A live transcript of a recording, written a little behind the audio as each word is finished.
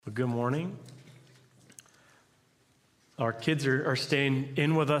Well, good morning. Our kids are staying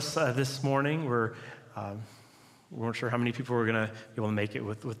in with us this morning. We weren't sure how many people were going to be able to make it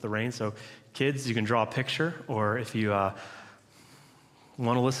with the rain. So kids, you can draw a picture, or if you want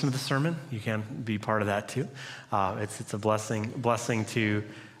to listen to the sermon, you can be part of that too. It's a blessing to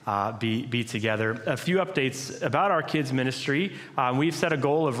be together. A few updates about our kids ministry. We've set a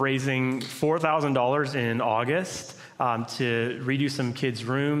goal of raising $4,000 in August to redo some kids'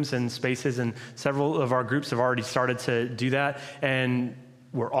 rooms and spaces, and several of our groups have already started to do that. And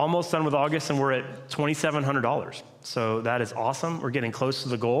we're almost done with August, and we're at $2,700. So that is awesome. We're getting close to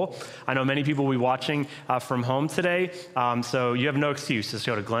the goal. I know many people will be watching from home today, so you have no excuse. Just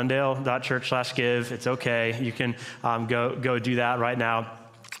go to glendale.church/give. It's okay. You can go do that right now.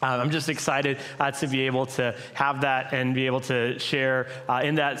 I'm just excited to be able to have that and be able to share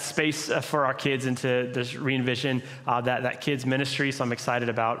in that space for our kids and to just re-envision that kids ministry. So I'm excited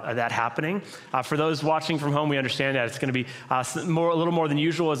about that happening. For those watching from home, we understand that it's going to be a little more than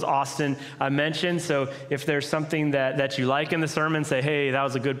usual, as Austin mentioned. So if there's something that you like in the sermon, say, hey, that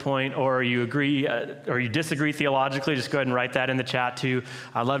was a good point, or you agree or you disagree theologically, just go ahead and write that in the chat too.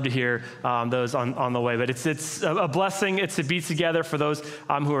 I'd love to hear those on the way. But it's a blessing. It's to be together for those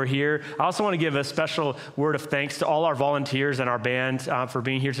who are here. I also want to give a special word of thanks to all our volunteers and our band for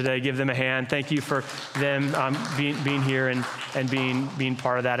being here today. Give them a hand. Thank you for them being here and being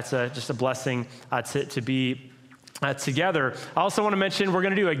part of that. It's just a blessing to be together. I also want to mention we're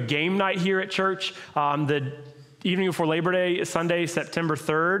going to do a game night here at church. The evening before Labor Day, Sunday, September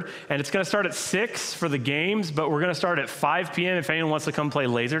 3rd, and it's going to start at 6 for the games, but we're going to start at 5 p.m. if anyone wants to come play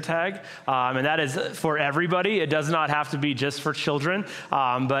laser tag, and that is for everybody. It does not have to be just for children,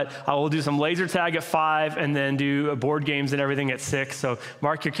 but we'll do some laser tag at 5 and then do board games and everything at 6, so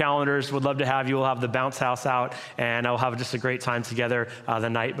mark your calendars. Would love to have you. We'll have the bounce house out, and I'll have just a great time together the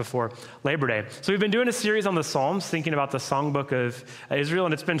night before Labor Day. So we've been doing a series on the Psalms, thinking about the songbook of Israel,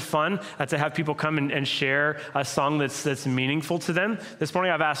 and it's been fun to have people come and share a song that's meaningful to them. This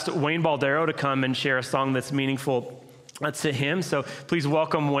morning I've asked Wayne Baldaro to come and share a song that's meaningful to him. So please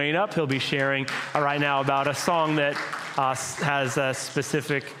welcome Wayne up. He'll be sharing right now about a song that has a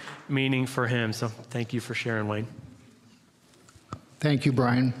specific meaning for him. So thank you for sharing, Wayne. Thank you,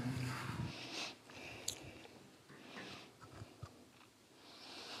 Brian.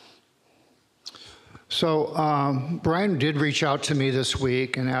 So Brian did reach out to me this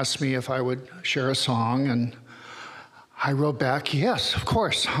week and asked me if I would share a song, and I wrote back, yes, of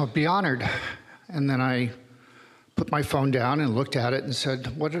course, I'll be honored. And then I put my phone down and looked at it and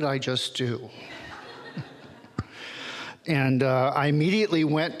said, what did I just do? And I immediately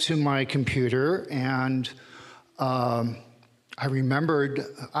went to my computer, and I remembered,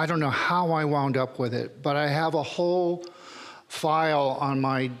 I don't know how I wound up with it, but I have a whole file on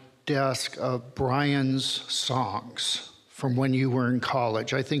my desk of Brian's songs from when you were in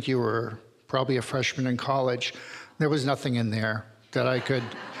college. I think you were probably a freshman in college. There was nothing in there that I could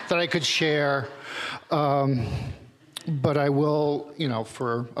share, but I will,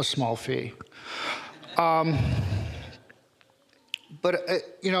 for a small fee. But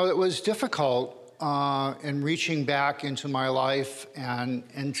it was difficult in reaching back into my life and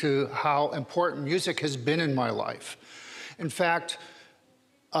into how important music has been in my life. In fact,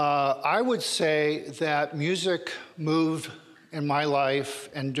 I would say that music moved in my life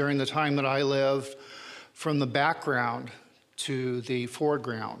and during the time that I lived from the background to the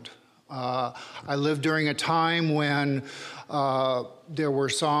foreground. I lived during a time when there were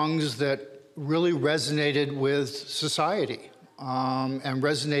songs that really resonated with society and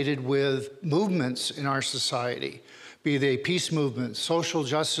resonated with movements in our society, be they peace movements, social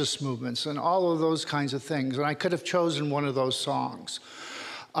justice movements, and all of those kinds of things. And I could have chosen one of those songs.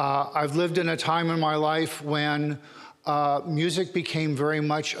 I've lived in a time in my life when music became very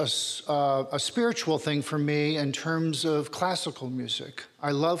much a spiritual thing for me in terms of classical music.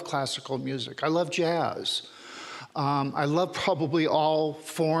 I love classical music. I love jazz. I love probably all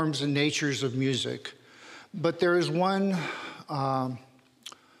forms and natures of music. But there is one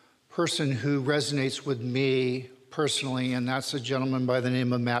person who resonates with me personally, and that's a gentleman by the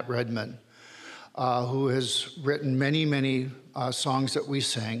name of Matt Redman, who has written many, many songs that we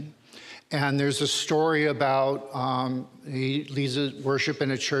sing. And there's a story about, he leads a worship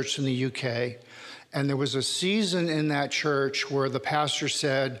in a church in the UK. And there was a season in that church where the pastor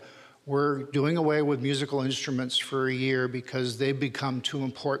said, we're doing away with musical instruments for a year because they've become too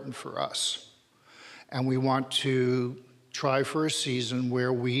important for us. And we want to try for a season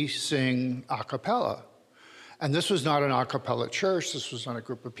where we sing a cappella. And this was not an a cappella church. This was not a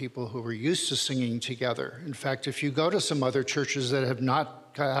group of people who were used to singing together. In fact, if you go to some other churches that have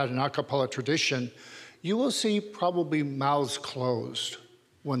not had an a cappella tradition, you will see probably mouths closed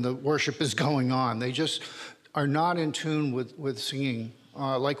when the worship is going on. They just are not in tune with singing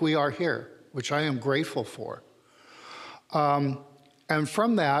like we are here, which I am grateful for. And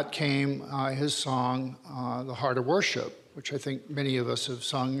from that came his song, The Heart of Worship, which I think many of us have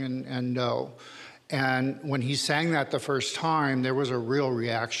sung and know. And when he sang that the first time, there was a real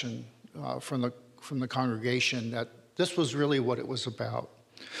reaction from the congregation that this was really what it was about.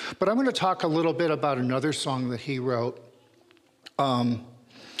 But I'm going to talk a little bit about another song that he wrote.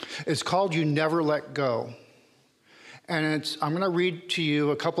 It's called You Never Let Go. And I'm going to read to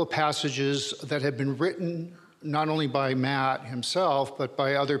you a couple of passages that have been written not only by Matt himself, but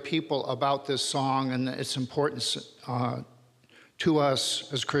by other people about this song and its importance to us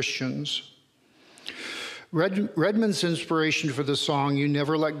as Christians. Redmond's inspiration for the song, You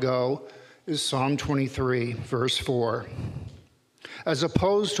Never Let Go, is Psalm 23, verse 4. As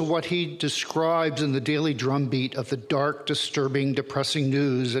opposed to what he describes in the daily drumbeat of the dark, disturbing, depressing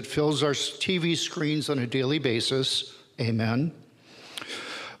news that fills our TV screens on a daily basis, amen.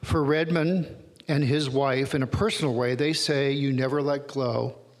 For Redmond and his wife, in a personal way, they say You Never Let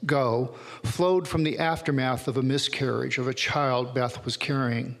Go flowed from the aftermath of a miscarriage of a child Beth was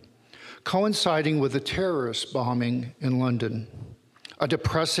carrying, coinciding with the terrorist bombing in London, a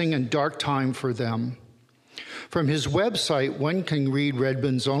depressing and dark time for them. From his website, one can read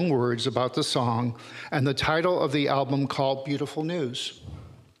Redmond's own words about the song and the title of the album called Beautiful News,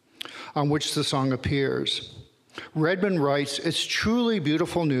 on which the song appears. Redmond writes, It's truly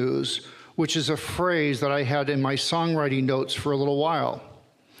beautiful news, which is a phrase that I had in my songwriting notes for a little while.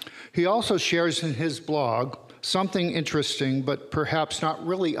 He also shares in his blog something interesting, but perhaps not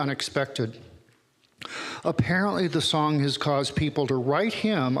really unexpected. Apparently, the song has caused people to write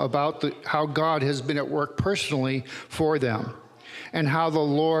him about how God has been at work personally for them and how the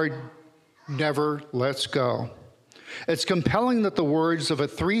Lord never lets go. It's compelling that the words of a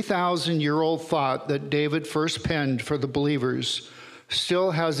 3,000-year-old thought that David first penned for the believers still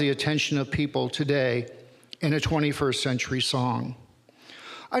has the attention of people today in a 21st century song.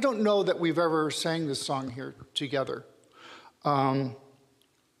 I don't know that we've ever sang this song here together. And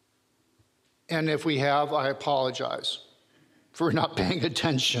if we have, I apologize for not paying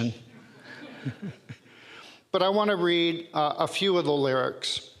attention. But I want to read a few of the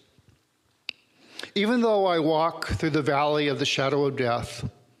lyrics. Even though I walk through the valley of the shadow of death,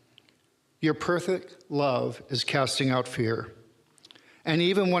 your perfect love is casting out fear. And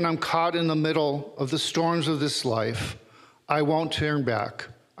even when I'm caught in the middle of the storms of this life, I won't turn back.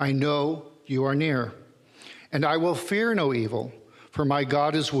 I know you are near. And I will fear no evil, for my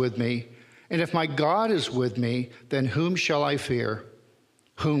God is with me. And if my God is with me, then whom shall I fear?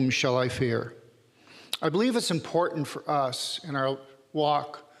 Whom shall I fear? I believe it's important for us in our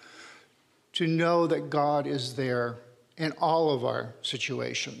walk to know that God is there in all of our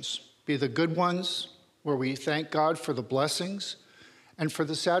situations, be the good ones where we thank God for the blessings, and for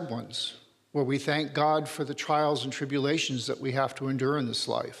the sad ones where we thank God for the trials and tribulations that we have to endure in this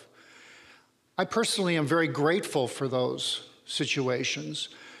life. I personally am very grateful for those situations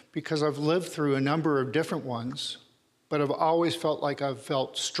because I've lived through a number of different ones, but I've always felt like I've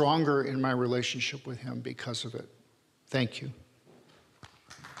felt stronger in my relationship with him because of it. Thank you.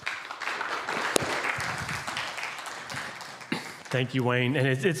 Thank you, Wayne. And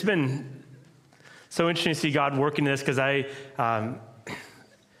it's been so interesting to see God working this because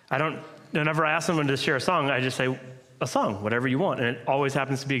whenever I ask someone to share a song, I just say a song, whatever you want. And it always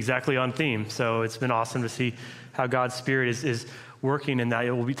happens to be exactly on theme. So it's been awesome to see how God's Spirit is working in that.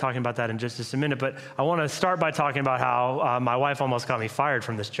 We'll be talking about that in just a minute. But I want to start by talking about how my wife almost got me fired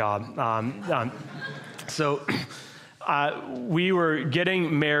from this job. We were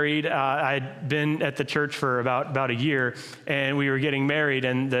getting married. I'd been at the church for about a year, and we were getting married,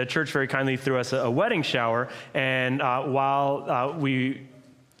 and the church very kindly threw us a wedding shower. And while we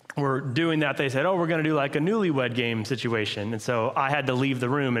were doing that, they said, we're going to do like a newlywed game situation. And so I had to leave the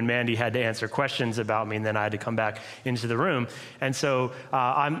room, and Mandy had to answer questions about me, and then I had to come back into the room. And so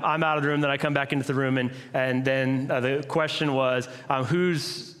I'm out of the room, then I come back into the room, and then the question was,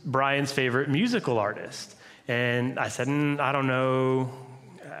 who's Bryan's favorite musical artist? And I said, I don't know,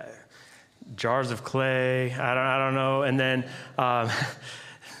 Jars of Clay, I don't know. And then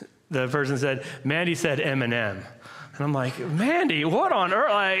the person said, Mandy said Eminem. And I'm like, Mandy, what on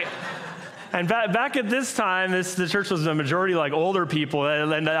earth? And back at this time, the church was a majority like older people,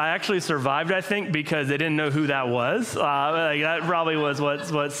 and I actually survived, I think, because they didn't know who that was. That probably was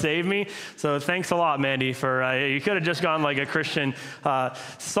what saved me. So thanks a lot, Mandy, for you could have just gone like a Christian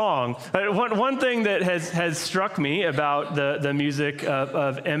song. One thing that has struck me about the music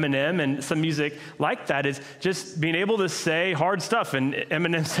of Eminem and some music like that is just being able to say hard stuff. And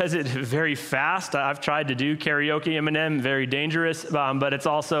Eminem says it very fast. I've tried to do karaoke Eminem, very dangerous, but it's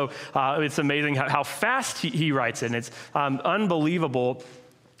also it's amazing how fast he writes it, and it's unbelievable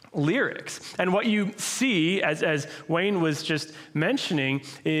lyrics. And what you see, as Wayne was just mentioning,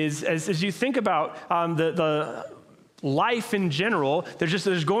 is as you think about the life in general,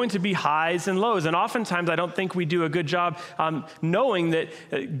 there's going to be highs and lows. And oftentimes I don't think we do a good job knowing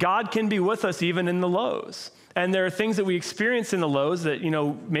that God can be with us even in the lows. And there are things that we experience in the lows that,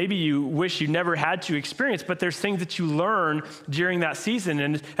 maybe you wish you never had to experience, but there's things that you learn during that season.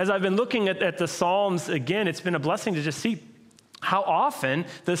 And as I've been looking at the Psalms again, it's been a blessing to just see how often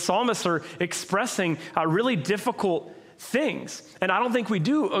the psalmists are expressing really difficult things. And I don't think we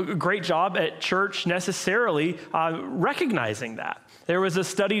do a great job at church necessarily recognizing that. There was a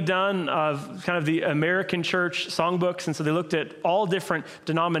study done of kind of the American church songbooks, and so they looked at all different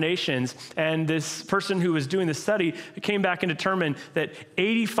denominations, and this person who was doing the study came back and determined that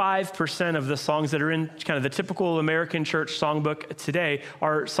 85% of the songs that are in kind of the typical American church songbook today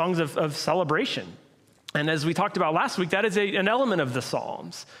are songs of celebration. And as we talked about last week, that is an element of the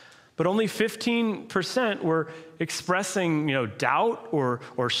Psalms. But only 15% were expressing, doubt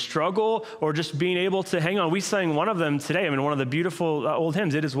or struggle or just being able to hang on. We sang one of them today. One of the beautiful old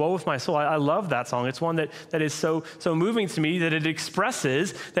hymns, "It Is Well With My Soul." I love that song. It's one that is so moving to me, that it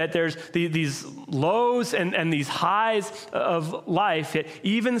expresses that there's these lows and these highs of life. Yet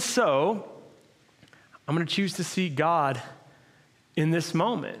even so, I'm going to choose to see God in this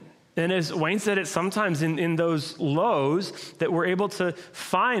moment. And as Wayne said, it's sometimes in those lows that we're able to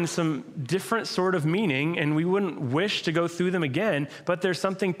find some different sort of meaning, and we wouldn't wish to go through them again, but there's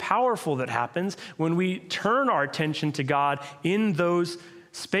something powerful that happens when we turn our attention to God in those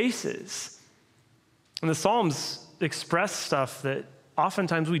spaces. And the Psalms express stuff that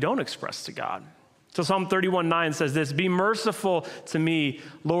oftentimes we don't express to God. So Psalm 31:9 says this, "Be merciful to me,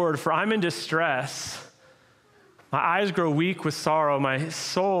 Lord, for I'm in distress. My eyes grow weak with sorrow, my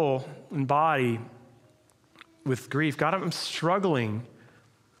soul and body with grief." God, I'm struggling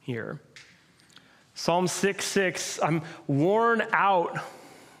here. Psalm 6:6, "I'm worn out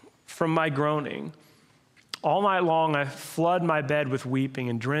from my groaning. All night long I flood my bed with weeping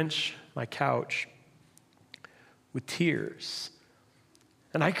and drench my couch with tears."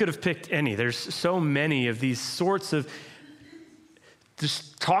 And I could have picked any. There's so many of these sorts of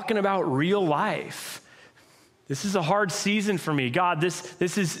just talking about real life. This is a hard season for me. God, this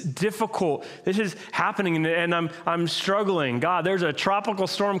is difficult. This is happening, and I'm struggling. God, there's a tropical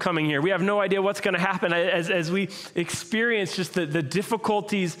storm coming here. We have no idea what's going to happen. As we experience just the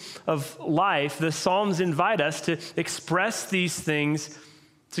difficulties of life, the Psalms invite us to express these things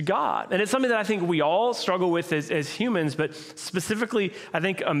to God. And it's something that I think we all struggle with as humans, but specifically, I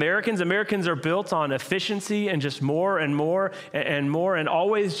think Americans are built on efficiency and just more and more and more, and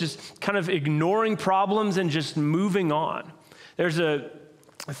always just kind of ignoring problems and just moving on. There's a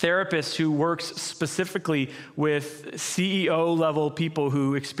therapist who works specifically with CEO level people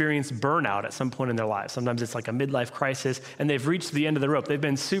who experience burnout at some point in their lives. Sometimes it's like a midlife crisis and they've reached the end of the rope. They've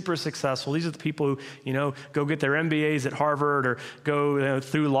been super successful. These are the people who, go get their MBAs at Harvard or go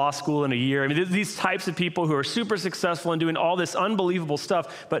through law school in a year. These types of people who are super successful and doing all this unbelievable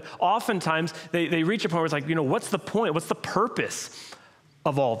stuff, but oftentimes they reach a point where it's like, what's the point? What's the purpose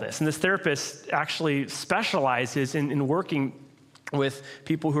of all this? And this therapist actually specializes in working with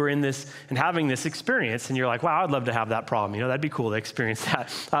people who are in this and having this experience, and you're like, wow, I'd love to have that problem. That'd be cool to experience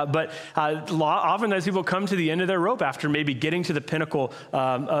that. But oftentimes people come to the end of their rope after maybe getting to the pinnacle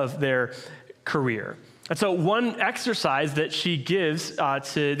of their career. And so one exercise that she gives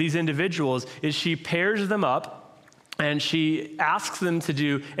to these individuals is she pairs them up, and she asks them to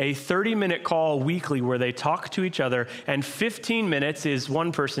do a 30-minute call weekly where they talk to each other, and 15 minutes is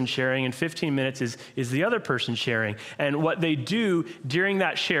one person sharing, and 15 minutes is the other person sharing. And what they do during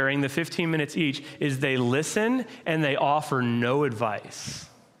that sharing, the 15 minutes each, is they listen and they offer no advice.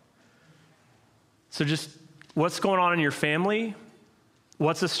 So just what's going on in your family?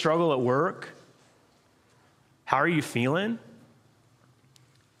 What's the struggle at work? How are you feeling?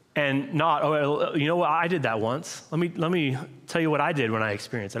 And not, I did that once. Let me tell you what I did when I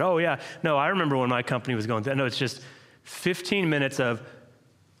experienced it. Oh yeah, no, I remember when my company was going through. No, it's just 15 minutes of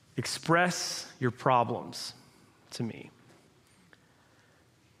express your problems to me.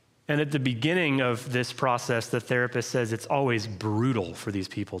 And at the beginning of this process, the therapist says it's always brutal for these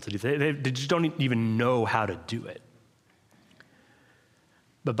people to do. They just don't even know how to do it.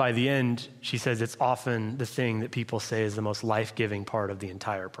 But by the end, she says it's often the thing that people say is the most life-giving part of the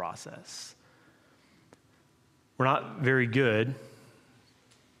entire process. We're not very good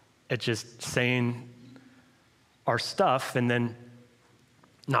at just saying our stuff and then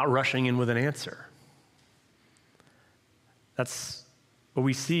not rushing in with an answer. That's what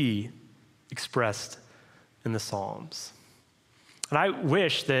we see expressed in the Psalms. And I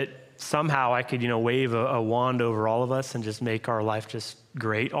wish that somehow I could, wave a wand over all of us and just make our life just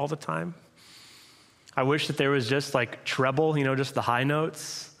great all the time. I wish that there was just like treble, just the high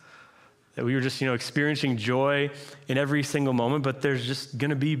notes, that we were just, experiencing joy in every single moment, but there's just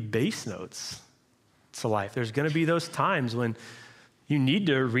gonna be bass notes to life. There's gonna be those times when you need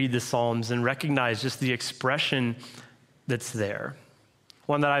to read the Psalms and recognize just the expression that's there.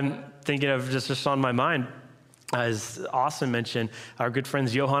 One that I'm thinking of just on my mind, as Austin mentioned, our good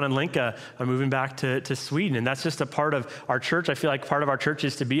friends Johan and Linka are moving back to Sweden, and that's just a part of our church. I feel like part of our church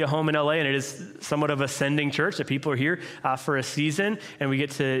is to be a home in LA, and it is somewhat of a sending church, that people are here for a season, and we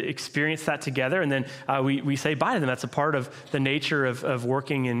get to experience that together, and then we say bye to them. That's a part of the nature of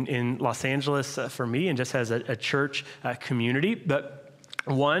working in Los Angeles for me, and just as a church community. But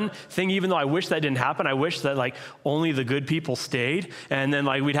one thing, even though I wish that didn't happen, I wish that only the good people stayed, and then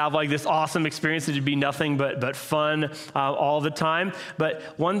we'd have this awesome experience that would be nothing but fun all the time. But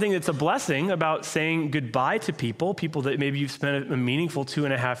one thing that's a blessing about saying goodbye to people that maybe you've spent a meaningful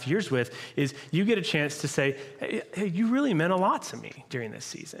 2.5 years with, is you get a chance to say, hey, you really meant a lot to me during this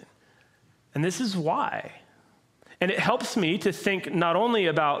season. And this is why. And it helps me to think not only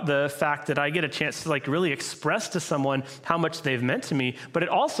about the fact that I get a chance to really express to someone how much they've meant to me, but it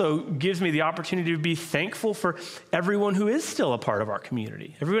also gives me the opportunity to be thankful for everyone who is still a part of our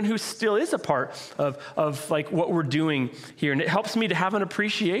community, everyone who still is a part of what we're doing here. And it helps me to have an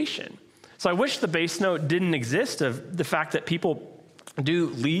appreciation. So I wish the bass note didn't exist, of the fact that people do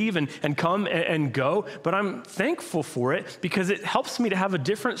leave and come and go, but I'm thankful for it because it helps me to have a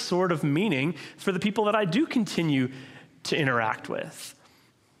different sort of meaning for the people that I do continue to interact with.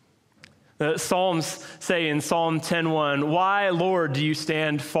 The Psalms say in Psalm 10:1, "Why, Lord, do you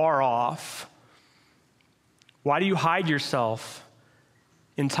stand far off? Why do you hide yourself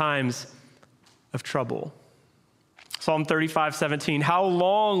in times of trouble?" Psalm 35:17, "How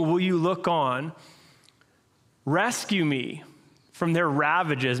long will you look on? Rescue me from their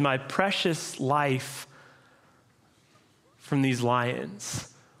ravages, my precious life from these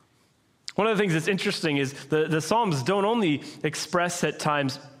lions." One of the things that's interesting is the Psalms don't only express at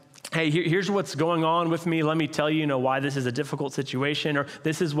times, hey, here's what's going on with me. Let me tell you, why this is a difficult situation, or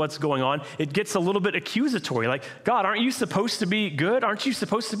this is what's going on. It gets a little bit accusatory. God, aren't you supposed to be good? Aren't you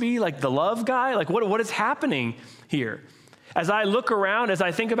supposed to be the love guy? What is happening here? As I look around, as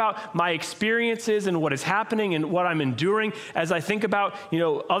I think about my experiences and what is happening and what I'm enduring, as I think about,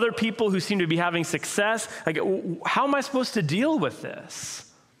 other people who seem to be having success, how am I supposed to deal with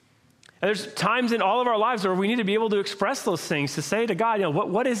this? And there's times in all of our lives where we need to be able to express those things, to say to God,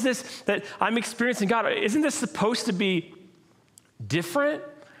 what is this that I'm experiencing? God, isn't this supposed to be different?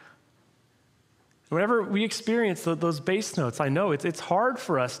 Whenever we experience those bass notes, I know it's hard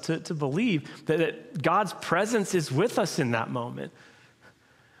for us to believe that God's presence is with us in that moment.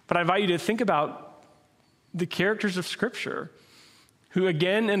 But I invite you to think about the characters of Scripture who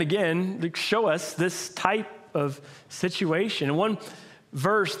again and again show us this type of situation. And one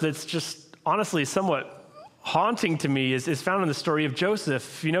verse that's just honestly somewhat haunting to me is found in the story of Joseph.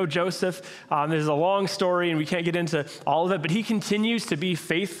 If you know Joseph, there's a long story and we can't get into all of it, but he continues to be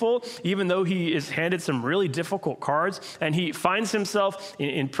faithful even though he is handed some really difficult cards, and he finds himself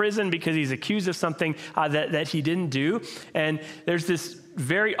in prison because he's accused of something that he didn't do. And there's this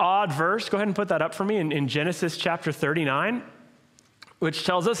very odd verse, go ahead and put that up for me, in Genesis chapter 39, which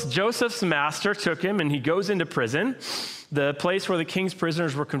tells us Joseph's master took him and he goes into prison, the place where the king's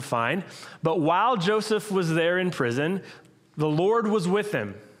prisoners were confined. But while Joseph was there in prison, the Lord was with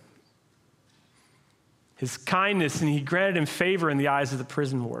him, his kindness, and he granted him favor in the eyes of the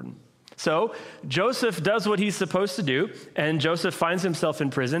prison warden. So Joseph does what he's supposed to do, and Joseph finds himself in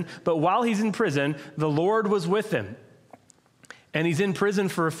prison. But while he's in prison, the Lord was with him, and he's in prison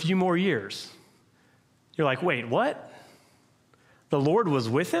for a few more years. You're like, wait, what? The Lord was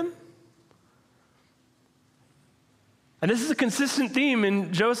with him? And this is a consistent theme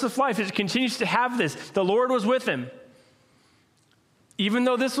in Joseph's life. It continues to have this. The Lord was with him. Even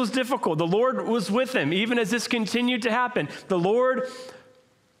though this was difficult, the Lord was with him. Even as this continued to happen, the Lord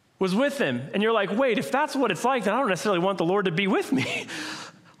was with him. And you're like, wait, if that's what it's like, then I don't necessarily want the Lord to be with me.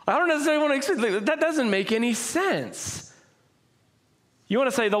 I don't necessarily want to explain. That doesn't make any sense. You want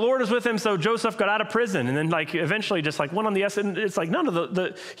to say the Lord is with him, so Joseph got out of prison, and then like eventually just like went on the S. And it's like,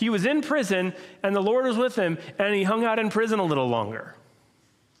 no, he was in prison, and the Lord was with him, and he hung out in prison a little longer.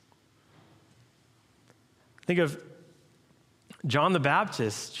 Think of John the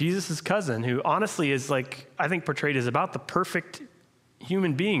Baptist, Jesus' cousin, who honestly is like, I think portrayed as about the perfect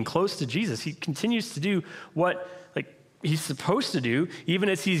human being close to Jesus. He continues to do what he's supposed to do, even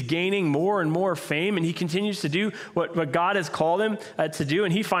as he's gaining more and more fame, and he continues to do what God has called him to do,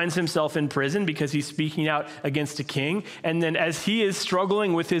 and he finds himself in prison because he's speaking out against a king. And then as he is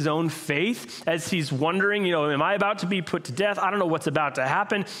struggling with his own faith, as he's wondering, am I about to be put to death? I don't know what's about to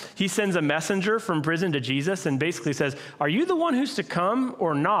happen. He sends a messenger from prison to Jesus and basically says, are you the one who's to come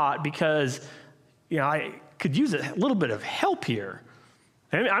or not? Because, I could use a little bit of help here.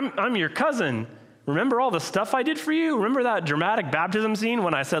 I'm your cousin. Remember all the stuff I did for you? Remember that dramatic baptism scene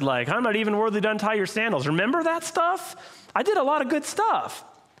when I said, I'm not even worthy to untie your sandals? Remember that stuff? I did a lot of good stuff.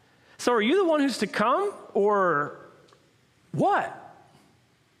 So are you the one who's to come or what?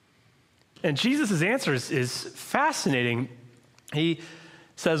 And Jesus' answer is fascinating. He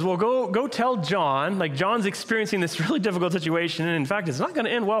says, well, go tell John. John's experiencing this really difficult situation, and in fact, it's not going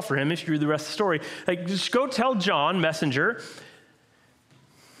to end well for him if you read the rest of the story. Just go tell John, messenger,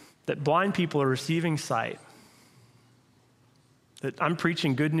 that blind people are receiving sight, that I'm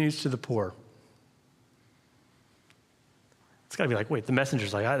preaching good news to the poor. It's got to be like, wait, the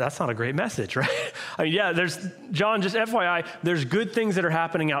messenger's like, that's not a great message, right? I mean, yeah, there's, John, just FYI, there's good things that are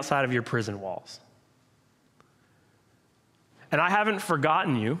happening outside of your prison walls. And I haven't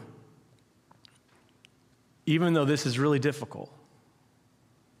forgotten you, even though this is really difficult.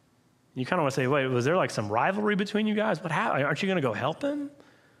 You kind of want to say, wait, was there some rivalry between you guys? What happened? Aren't you going to go help him?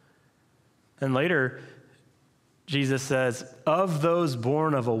 And later, Jesus says, of those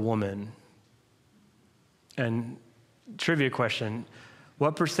born of a woman, and trivia question,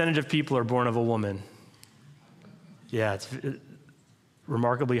 what percentage of people are born of a woman? Yeah, it's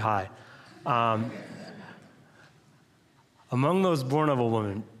remarkably high. Among those born of a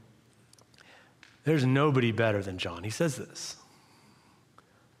woman, there's nobody better than John. He says this.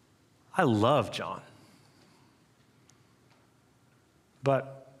 I love John.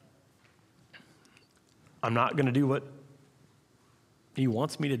 But I'm not going to do what he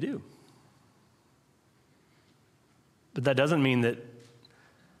wants me to do. But that doesn't mean that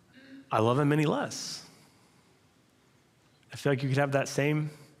I love him any less. I feel like you could have that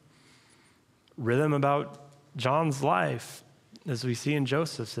same rhythm about John's life as we see in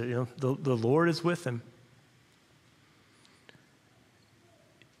Joseph's. The Lord is with him.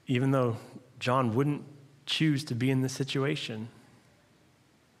 Even though John wouldn't choose to be in this situation.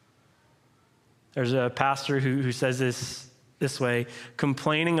 There's a pastor who says this way,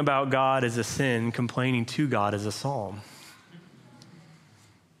 complaining about God is a sin, complaining to God is a psalm.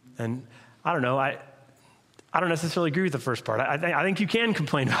 And I don't know, I don't necessarily agree with the first part. I think you can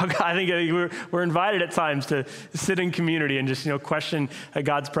complain about God. I think we're invited at times to sit in community and just question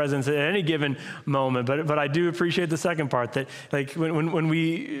God's presence at any given moment. But I do appreciate the second part, that when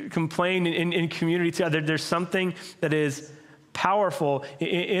we complain in community together, there's something that is powerful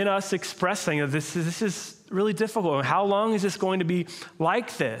in us expressing that this is really difficult. How long is this going to be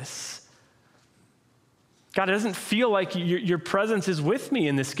like this? God, it doesn't feel like your presence is with me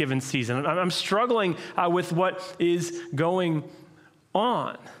in this given season. I'm struggling with what is going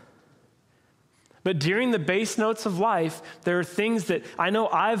on. But during the base notes of life, there are things that I know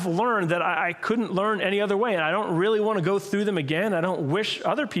I've learned that I couldn't learn any other way, and I don't really want to go through them again. I don't wish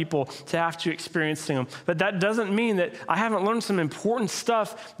other people to have to experience them. But that doesn't mean that I haven't learned some important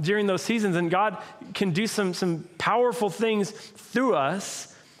stuff during those seasons, and God can do some powerful things through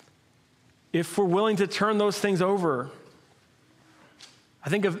us if we're willing to turn those things over. I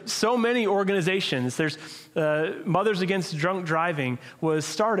think of so many organizations. There's Mothers Against Drunk Driving was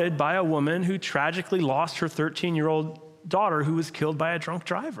started by a woman who tragically lost her 13-year-old daughter who was killed by a drunk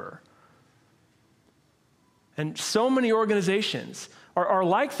driver. And so many organizations are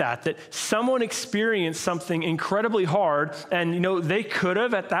like that someone experienced something incredibly hard, and they could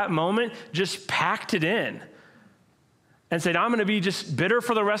have at that moment just packed it in and said, I'm going to be just bitter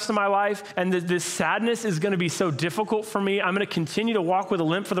for the rest of my life, and this sadness is going to be so difficult for me. I'm going to continue to walk with a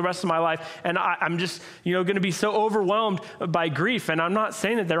limp for the rest of my life, and I'm just going to be so overwhelmed by grief. And I'm not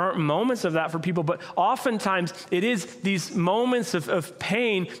saying that there aren't moments of that for people, but oftentimes it is these moments of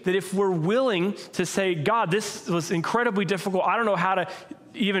pain that if we're willing to say, God, this was incredibly difficult. I don't know how to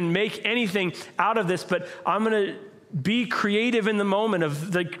even make anything out of this, but I'm going to be creative in the moment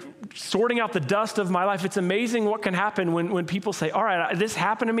of sorting out the dust of my life. It's amazing what can happen when people say, all right, this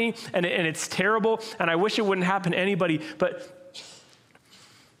happened to me, and it's terrible, and I wish it wouldn't happen to anybody, but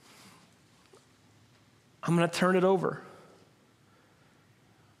I'm going to turn it over.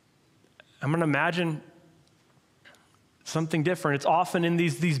 I'm going to imagine something different. It's often in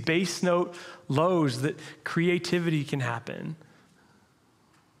these bass note lows that creativity can happen,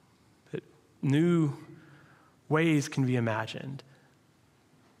 that new ways can be imagined,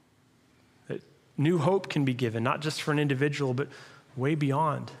 that new hope can be given, not just for an individual, but way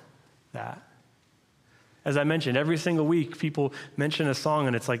beyond that. As I mentioned, every single week people mention a song,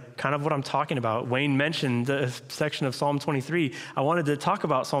 and it's like kind of what I'm talking about. Wayne mentioned a section of Psalm 23. I wanted to talk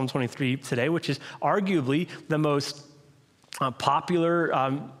about Psalm 23 today, which is arguably the most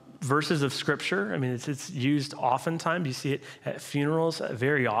popular verses of Scripture. I mean, it's used oftentimes. You see it at funerals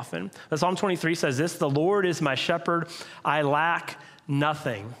very often. But Psalm 23 says this: "The Lord is my shepherd, I lack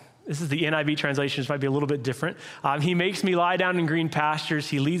nothing." This is the NIV translation, which might be a little bit different. "He makes me lie down in green pastures.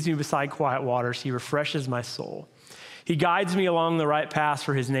 He leads me beside quiet waters. He refreshes my soul. He guides me along the right path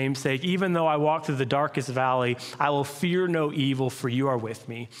for his name's sake. Even though I walk through the darkest valley, I will fear no evil, for you are with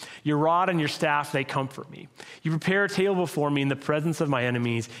me. Your rod and your staff, they comfort me. You prepare a table before me in the presence of my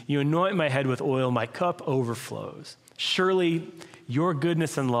enemies. You anoint my head with oil. My cup overflows. Surely your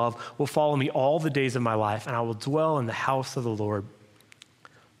goodness and love will follow me all the days of my life, and I will dwell in the house of the Lord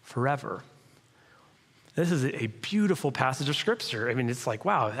forever." This is a beautiful passage of Scripture. I mean, it's like,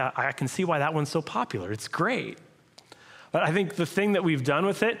 wow, I can see why that one's so popular. It's great. But I think the thing that we've done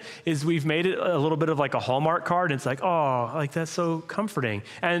with it is we've made it a little bit of like a Hallmark card. And it's like, oh, like that's so comforting.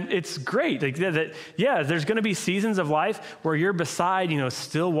 And it's great. Like there's going to be seasons of life where you're beside,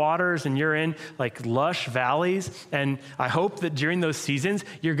 still waters, and you're in like lush valleys. And I hope that during those seasons,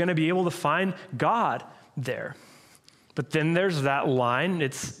 you're going to be able to find God there. But then there's that line.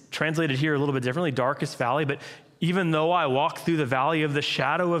 It's translated here a little bit differently, darkest valley. But even though I walk through the valley of the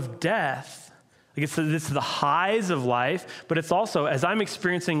shadow of death, like it's the highs of life, but it's also, as I'm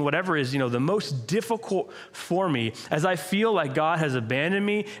experiencing whatever is, the most difficult for me, as I feel like God has abandoned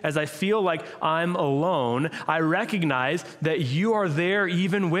me, as I feel like I'm alone, I recognize that you are there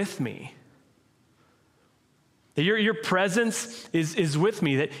even with me. That your presence is with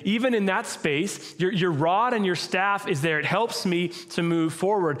me, that even in that space, your rod and your staff is there. It helps me to move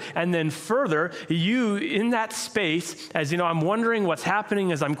forward. And then further, you in that space, as I'm wondering what's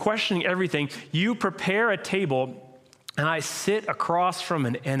happening, as I'm questioning everything, you prepare a table, and I sit across from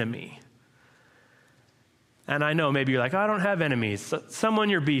an enemy. And I know maybe you're like, I don't have enemies. Someone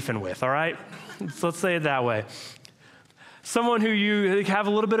you're beefing with, all right? Let's say it that way. Someone who you have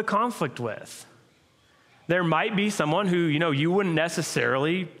a little bit of conflict with. There might be someone who, you wouldn't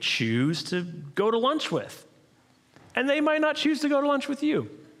necessarily choose to go to lunch with. And they might not choose to go to lunch with you.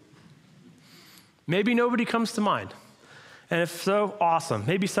 Maybe nobody comes to mind. And if so, awesome.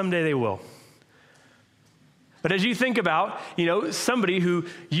 Maybe someday they will. But as you think about, somebody who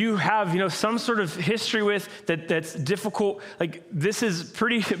you have, some sort of history with that's difficult, like this is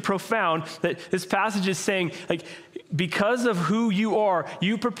pretty profound that this passage is saying, like, because of who you are,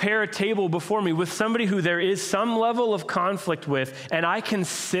 you prepare a table before me with somebody who there is some level of conflict with, and I can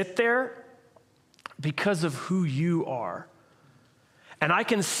sit there because of who you are. And I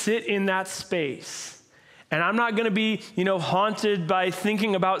can sit in that space. And I'm not going to be, haunted by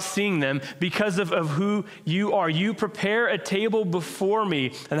thinking about seeing them because of who you are. You prepare a table before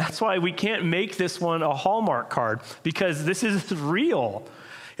me. And that's why we can't make this one a Hallmark card, because this is real.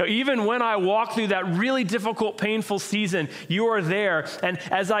 Even when I walk through that really difficult, painful season, you are there. And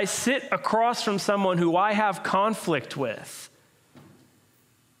as I sit across from someone who I have conflict with,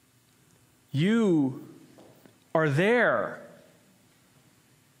 you are there.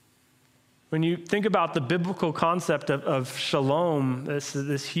 When you think about the biblical concept of shalom,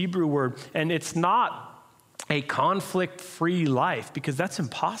 this Hebrew word, and it's not a conflict-free life, because that's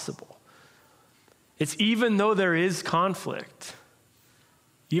impossible. It's even though there is conflict,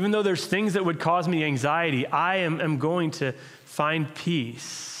 even though there's things that would cause me anxiety, I am going to find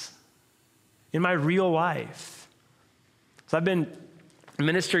peace in my real life. So I've been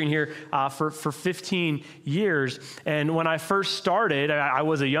ministering here for 15 years. And when I first started, I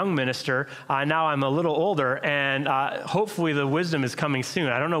was a young minister. Now I'm a little older, and hopefully the wisdom is coming soon.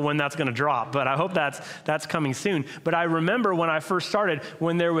 I don't know when that's going to drop, but I hope that's coming soon. But I remember when I first started,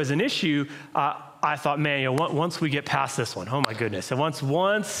 when there was an issue, I thought, man, once we get past this one, oh my goodness. And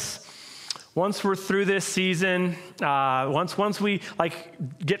once we're through this season, once we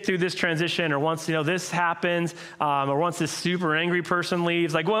get through this transition, or once this happens, or once this super angry person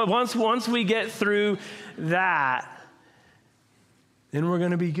leaves, once we get through that, then we're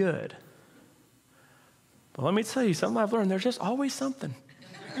going to be good. But let me tell you something I've learned. There's just always something.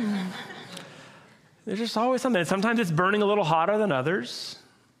 There's just always something. And sometimes it's burning a little hotter than others.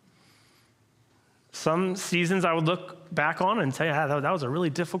 Some seasons I would look back on and say, that was a really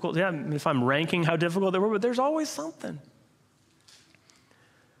difficult, if I'm ranking how difficult they were, but there's always something.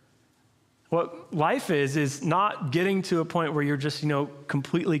 What life is not getting to a point where you're just,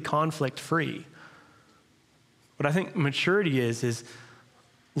 completely conflict-free. What I think maturity is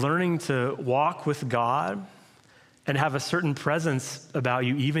learning to walk with God and have a certain presence about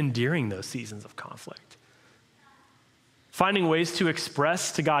you even during those seasons of conflict. Finding ways to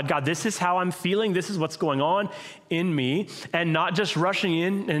express to God, this is how I'm feeling, this is what's going on in me, and not just rushing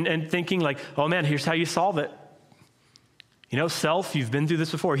in and thinking like, oh man, here's how you solve it. Self, you've been through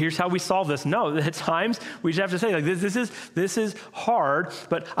this before. Here's how we solve this. No, at times we just have to say, like, this is hard,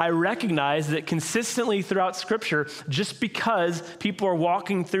 but I recognize that consistently throughout Scripture, just because people are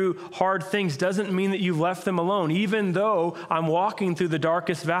walking through hard things doesn't mean that you've left them alone. Even though I'm walking through the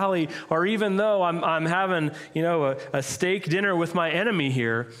darkest valley, or even though I'm having, a steak dinner with my enemy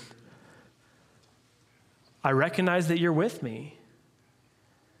here, I recognize that you're with me.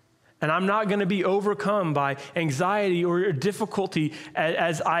 And I'm not going to be overcome by anxiety or difficulty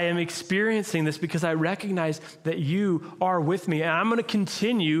as I am experiencing this, because I recognize that you are with me. And I'm going to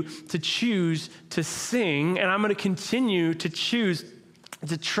continue to choose to sing, and I'm going to continue to choose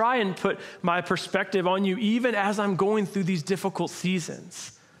to try and put my perspective on you even as I'm going through these difficult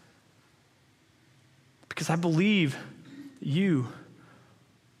seasons. Because I believe that you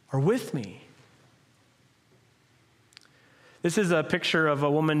are with me. This is a picture of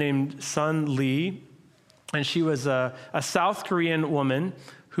a woman named Sun Lee, and she was a South Korean woman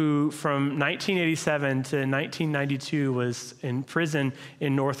who from 1987 to 1992 was in prison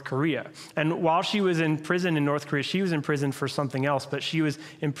in North Korea. And while she was in prison in North Korea, she was in prison for something else, but she was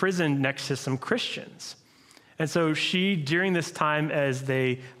imprisoned next to some Christians. And so she, during this time as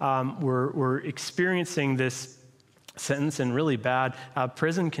they were experiencing this sentence and really bad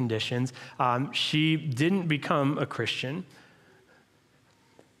prison conditions, she didn't become a Christian.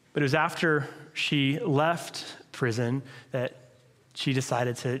 But it was after she left prison that she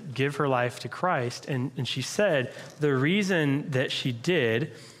decided to give her life to Christ. And she said the reason that she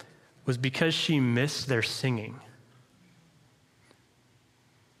did was because she missed their singing.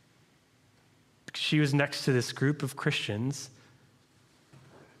 She was next to this group of Christians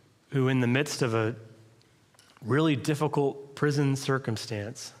who, in the midst of a really difficult prison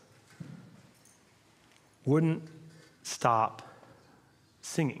circumstance, wouldn't stop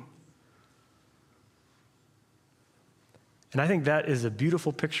singing. And I think that is a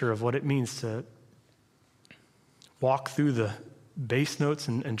beautiful picture of what it means to walk through the bass notes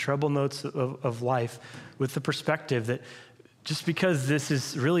and treble notes of life with the perspective that just because this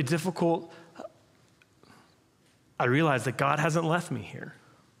is really difficult, I realize that God hasn't left me here.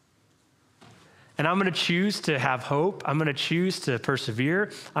 And I'm going to choose to have hope. I'm going to choose to persevere.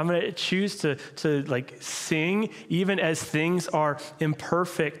 I'm going to choose to sing even as things are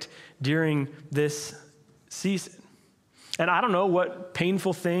imperfect during this season. And I don't know what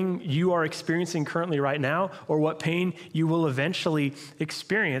painful thing you are experiencing currently right now, or what pain you will eventually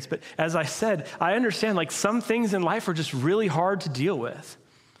experience. But as I said, I understand some things in life are just really hard to deal with.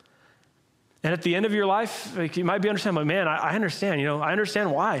 And at the end of your life, you might be understanding, man, I understand, I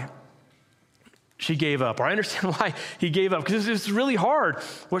understand why she gave up, or I understand why he gave up, because it's really hard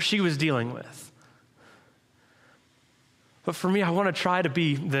what she was dealing with. But for me, I want to try to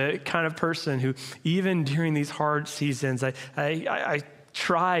be the kind of person who, even during these hard seasons, I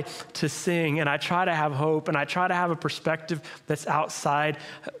try to sing, and I try to have hope, and I try to have a perspective that's outside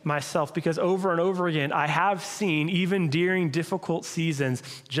myself, because over and over again, I have seen, even during difficult seasons,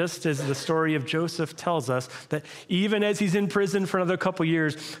 just as the story of Joseph tells us, that even as he's in prison for another couple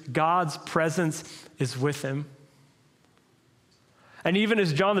years, God's presence is with him. And even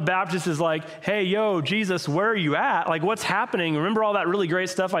as John the Baptist is like, hey, yo, Jesus, where are you at? What's happening? Remember all that really great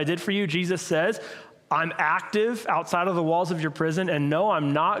stuff I did for you? Jesus says, I'm active outside of the walls of your prison, and no,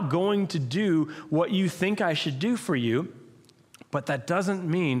 I'm not going to do what you think I should do for you. But that doesn't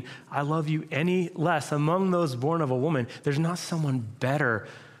mean I love you any less. Among those born of a woman, there's not someone better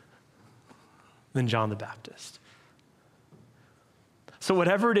than John the Baptist. So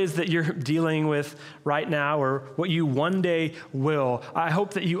whatever it is that you're dealing with right now, or what you one day will, I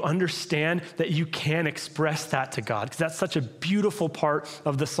hope that you understand that you can express that to God, because that's such a beautiful part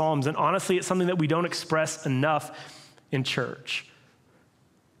of the Psalms. And honestly, it's something that we don't express enough in church.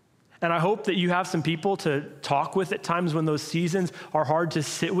 And I hope that you have some people to talk with at times when those seasons are hard, to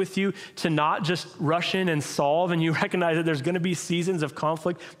sit with you, to not just rush in and solve, and you recognize that there's going to be seasons of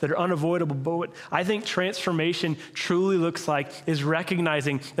conflict that are unavoidable. But what I think transformation truly looks like is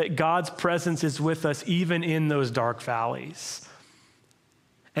recognizing that God's presence is with us even in those dark valleys.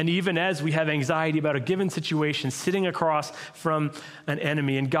 And even as we have anxiety about a given situation, sitting across from an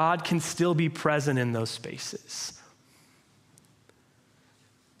enemy, and God can still be present in those spaces.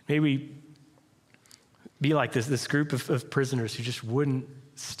 May we be like this group of prisoners who just wouldn't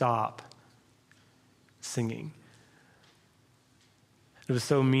stop singing. It was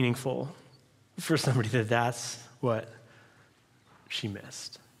so meaningful for somebody that that's what she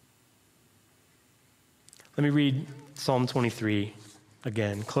missed. Let me read Psalm 23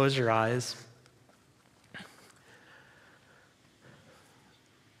 again. Close your eyes.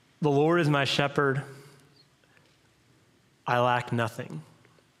 The Lord is my shepherd. I lack nothing.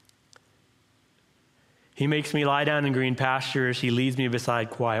 He makes me lie down in green pastures. He leads me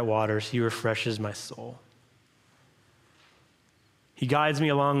beside quiet waters. He refreshes my soul. He guides me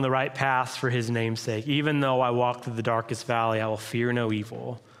along the right paths for his name's sake. Even though I walk through the darkest valley, I will fear no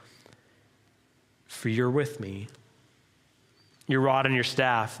evil, for you're with me. Your rod and your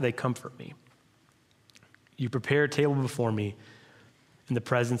staff, they comfort me. You prepare a table before me in the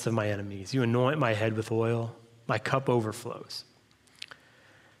presence of my enemies. You anoint my head with oil. My cup overflows.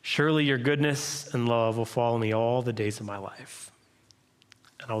 Surely your goodness and love will follow me all the days of my life,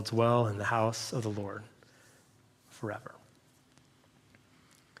 and I'll dwell in the house of the Lord forever.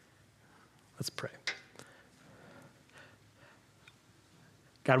 Let's pray.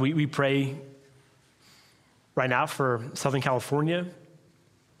 God, we pray right now for Southern California,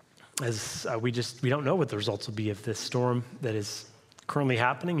 as we don't know what the results will be of this storm that is currently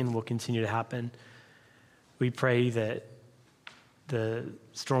happening and will continue to happen. We pray that the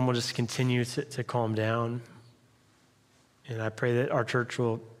storm will just continue to calm down. And I pray that our church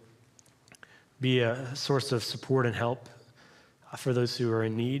will be a source of support and help for those who are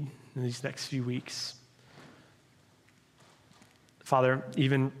in need in these next few weeks. Father,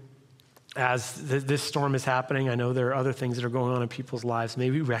 even as this storm is happening, I know there are other things that are going on in people's lives.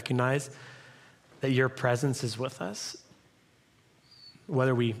 May we recognize that your presence is with us,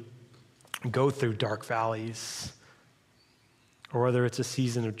 whether we go through dark valleys or whether it's a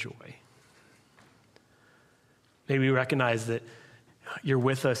season of joy. May we recognize that you're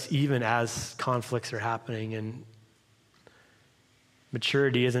with us even as conflicts are happening, and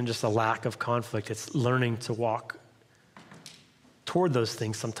maturity isn't just a lack of conflict, it's learning to walk toward those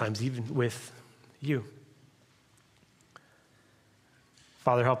things sometimes even with you.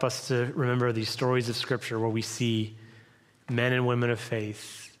 Father, help us to remember these stories of Scripture where we see men and women of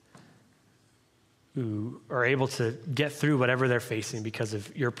faith who are able to get through whatever they're facing because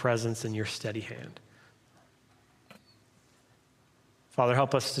of your presence and your steady hand. Father,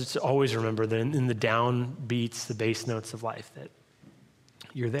 help us to always remember that in the down beats, the bass notes of life, that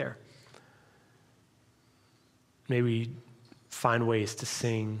you're there. May we find ways to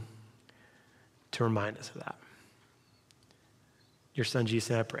sing to remind us of that. Your son,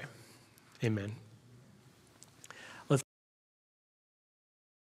 Jesus, I pray. Amen.